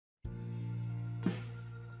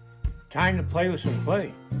Time to play with some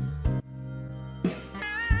clay.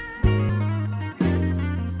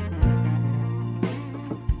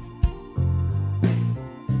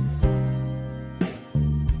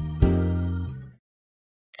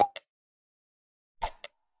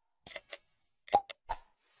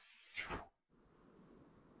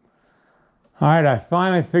 All right, I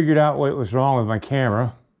finally figured out what was wrong with my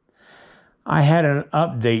camera. I had an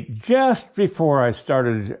update just before I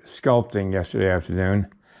started sculpting yesterday afternoon,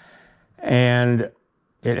 and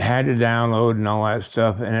it had to download and all that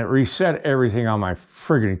stuff, and it reset everything on my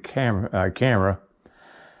friggin' camera,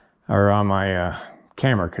 or on my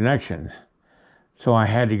camera connection. So I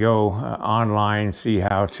had to go online, see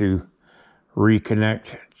how to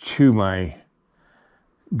reconnect to my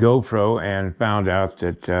GoPro, and found out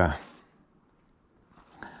that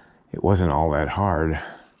it wasn't all that hard.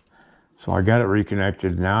 So I got it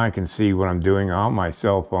reconnected. Now I can see what I'm doing on my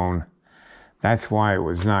cell phone. That's why it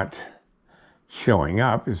was not showing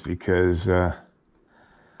up, is because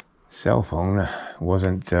cell phone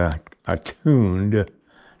wasn't attuned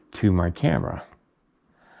to my camera.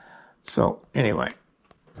 So anyway,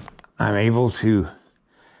 I'm able to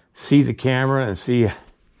see the camera and see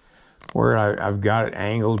where I've got it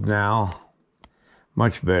angled now.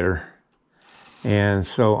 Much better. And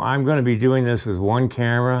so I'm going to be doing this with one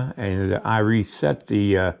camera, and I reset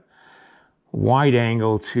the wide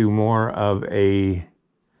angle to more of a,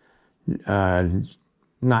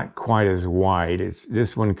 not quite as wide.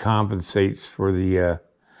 This one compensates for the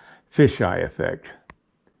fisheye effect.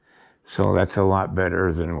 So that's a lot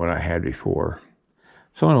better than what I had before.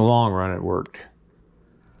 So in the long run, it worked.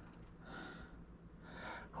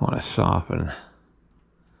 I want to soften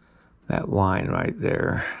that line right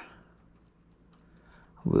there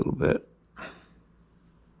a little bit.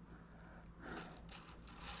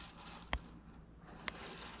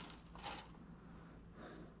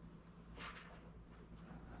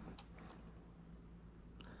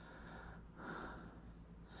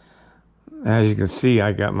 As you can see,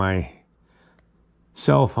 I got my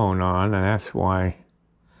cell phone on, and that's why,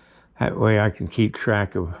 that way I can keep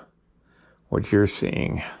track of what you're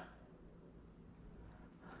seeing.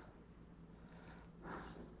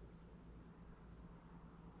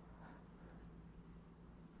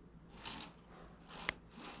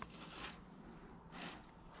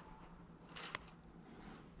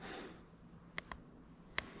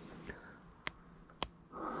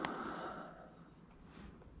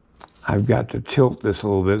 I've got to tilt this a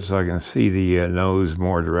little bit so I can see the nose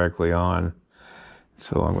more directly on.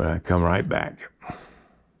 So I'm going to come right back.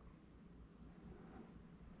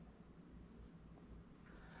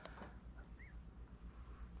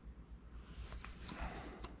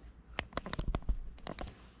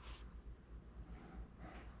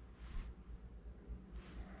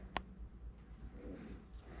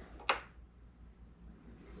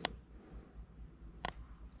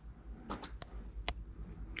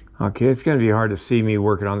 Okay, it's going to be hard to see me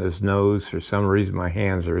working on this nose. For some reason, my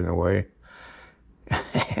hands are in the way.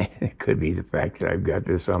 It could be the fact that I've got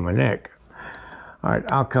this on my neck. All right,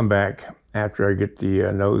 I'll come back after I get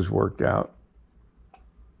the nose worked out.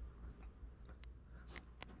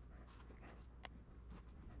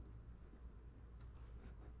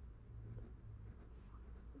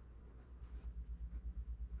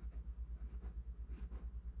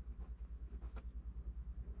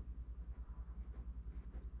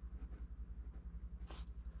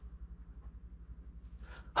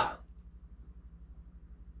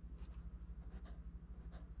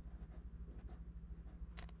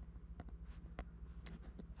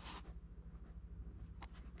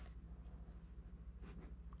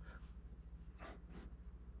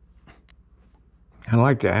 I'd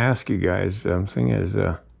like to ask you guys something, is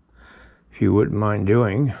if you wouldn't mind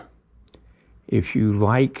doing, if you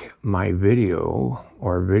like my video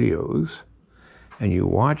or videos and you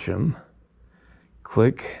watch them,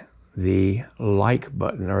 click the like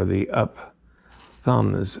button or the up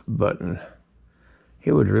thumbs button.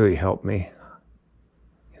 It would really help me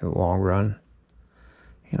in the long run,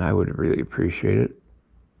 and I would really appreciate it.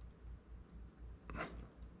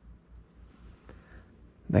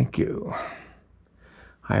 Thank you.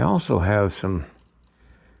 I also have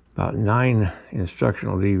about 9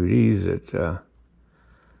 instructional DVDs that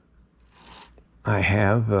I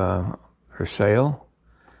have for sale.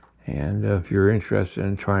 And if you're interested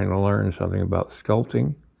in trying to learn something about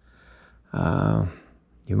sculpting,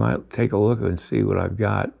 you might take a look and see what I've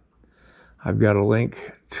got. I've got a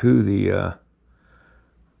link to the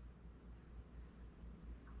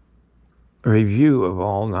review of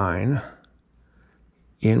all 9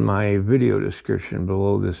 in my video description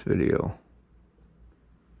below this video.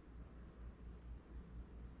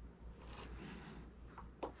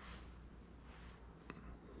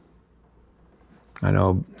 I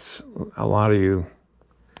know a lot of you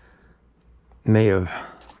may have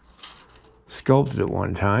sculpted at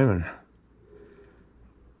one time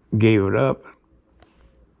and gave it up.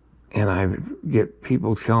 And I get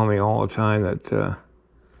people telling me all the time that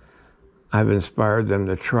I've inspired them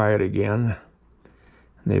to try it again.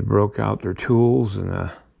 And they broke out their tools and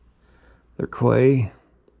their clay.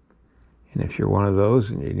 And if you're one of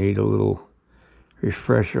those and you need a little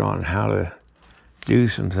refresher on how to do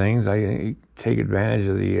some things, I take advantage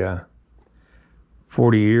of the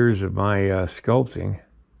 40 years of my sculpting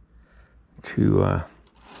to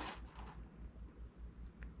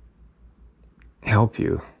help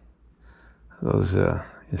you. Those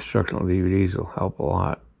instructional DVDs will help a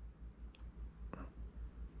lot.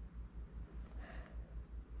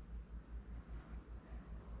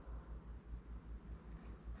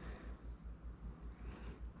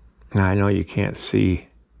 Now, I know you can't see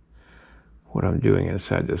what I'm doing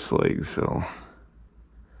inside this leg, so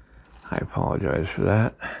I apologize for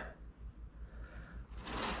that.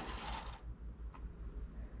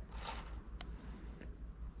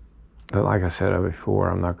 But like I said before,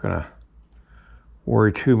 I'm not going to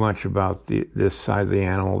worry too much about this side of the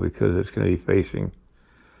animal because it's going to be facing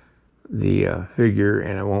the figure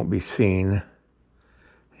and it won't be seen.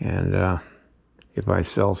 And if I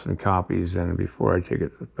sell some copies, then before I take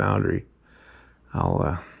it to the foundry,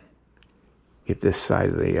 I'll get this side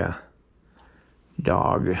of the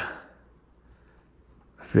dog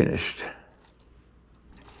finished.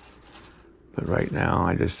 But right now,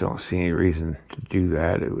 I just don't see any reason to do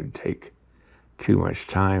that. It would take too much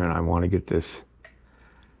time, and I want to get this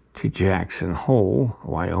to Jackson Hole,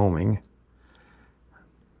 Wyoming,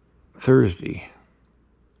 Thursday.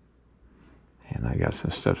 And I got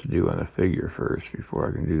some stuff to do on the figure first before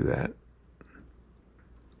I can do that.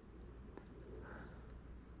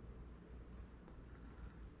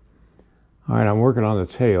 All right, I'm working on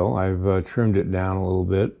the tail. I've trimmed it down a little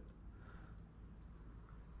bit.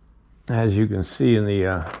 As you can see in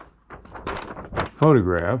the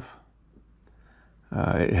photograph,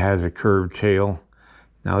 it has a curved tail.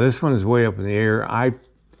 Now this one is way up in the air. I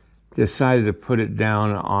decided to put it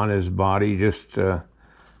down on his body just to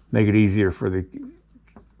make it easier for the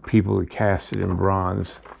people to cast it in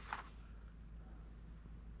bronze.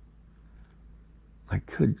 I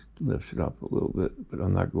could lift it up a little bit, but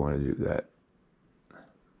I'm not going to do that.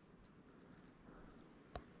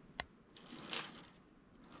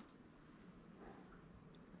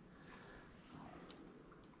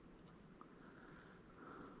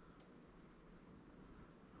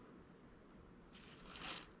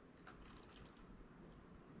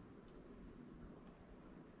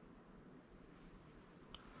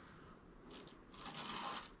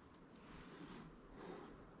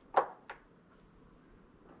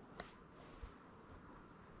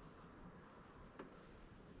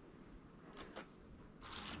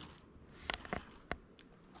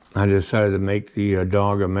 I decided to make the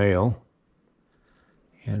dog a male,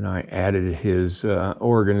 and I added his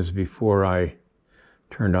organs before I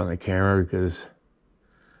turned on the camera because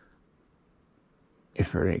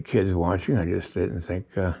if there are any kids watching, I just didn't think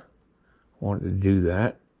I wanted to do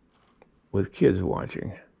that with kids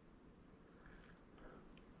watching.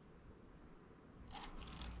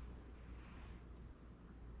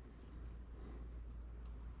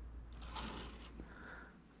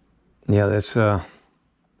 Yeah, that's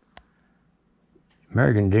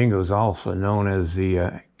American Dingo is also known as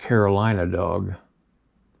the Carolina dog.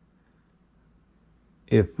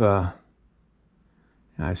 If I've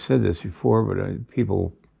said this before, but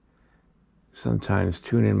people sometimes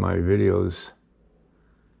tune in my videos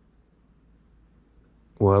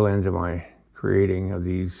well into my creating of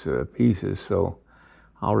these pieces, so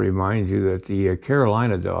I'll remind you that the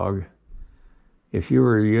Carolina dog, if you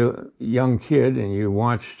were a young kid and you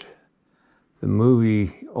watched the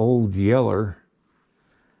movie Old Yeller,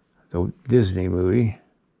 the Disney movie,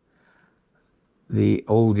 the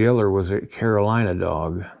Old Yeller was a Carolina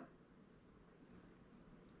dog,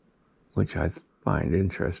 which I find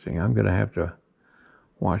interesting. I'm going to have to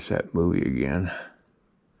watch that movie again,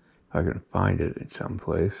 if I can find it in some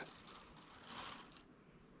place.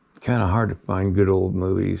 It's kind of hard to find good old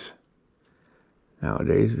movies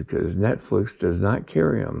nowadays because Netflix does not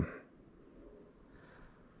carry them.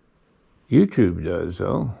 YouTube does,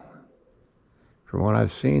 though. From what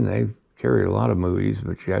I've seen, they carry a lot of movies,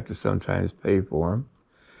 but you have to sometimes pay for them.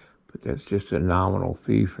 But that's just a nominal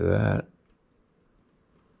fee for that.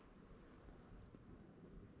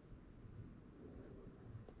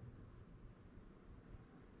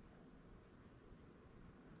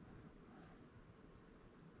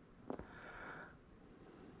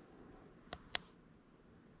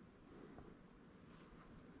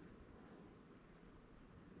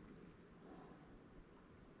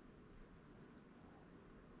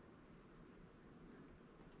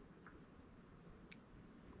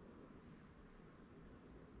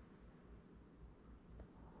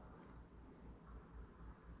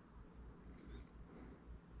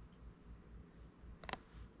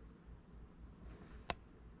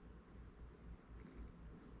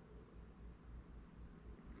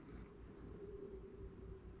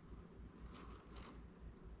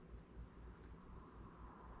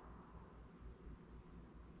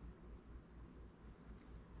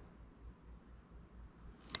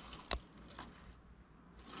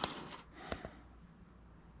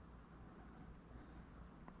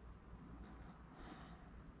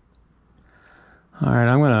 All right,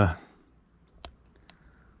 I'm gonna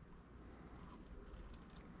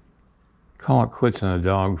call it quits on the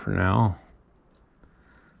dog for now.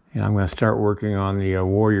 And I'm gonna start working on the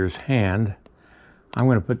warrior's hand. I'm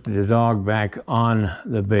gonna put the dog back on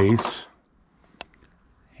the base.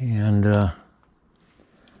 And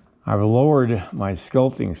I've lowered my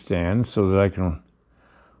sculpting stand so that I can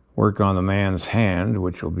work on the man's hand,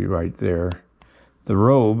 which will be right there. The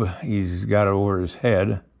robe, he's got it over his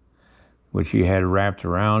head, which he had wrapped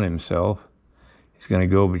around himself. It's going to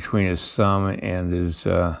go between his thumb and his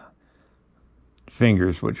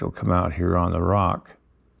fingers, which will come out here on the rock.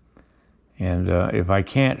 And if I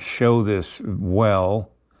can't show this well,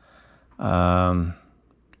 on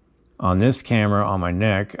this camera on my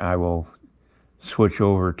neck, I will switch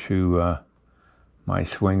over to my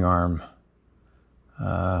swing arm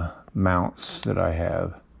mounts that I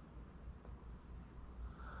have.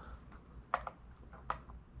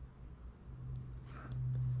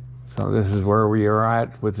 So this is where we are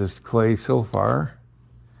at with this clay so far.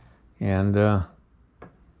 And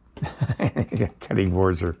cutting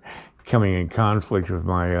boards are coming in conflict with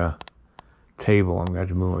my table. I'm going to have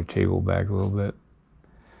to move my table back a little bit.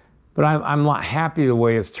 But I'm not happy the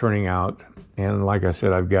way it's turning out. And like I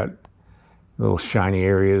said, I've got little shiny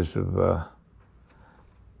areas of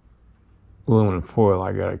aluminum foil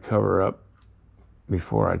I got to cover up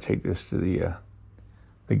before I take this to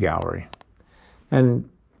the gallery. And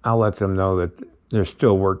I'll let them know that there's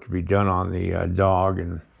still work to be done on the dog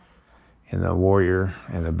and the warrior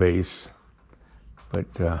and the base. But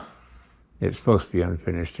it's supposed to be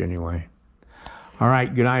unfinished anyway. All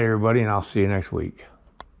right, good night, everybody, and I'll see you next week.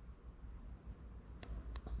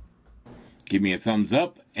 Give me a thumbs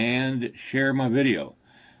up and share my video.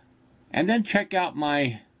 And then check out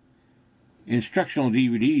my instructional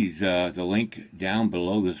DVDs, the link down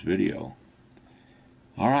below this video.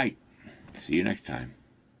 All right, see you next time.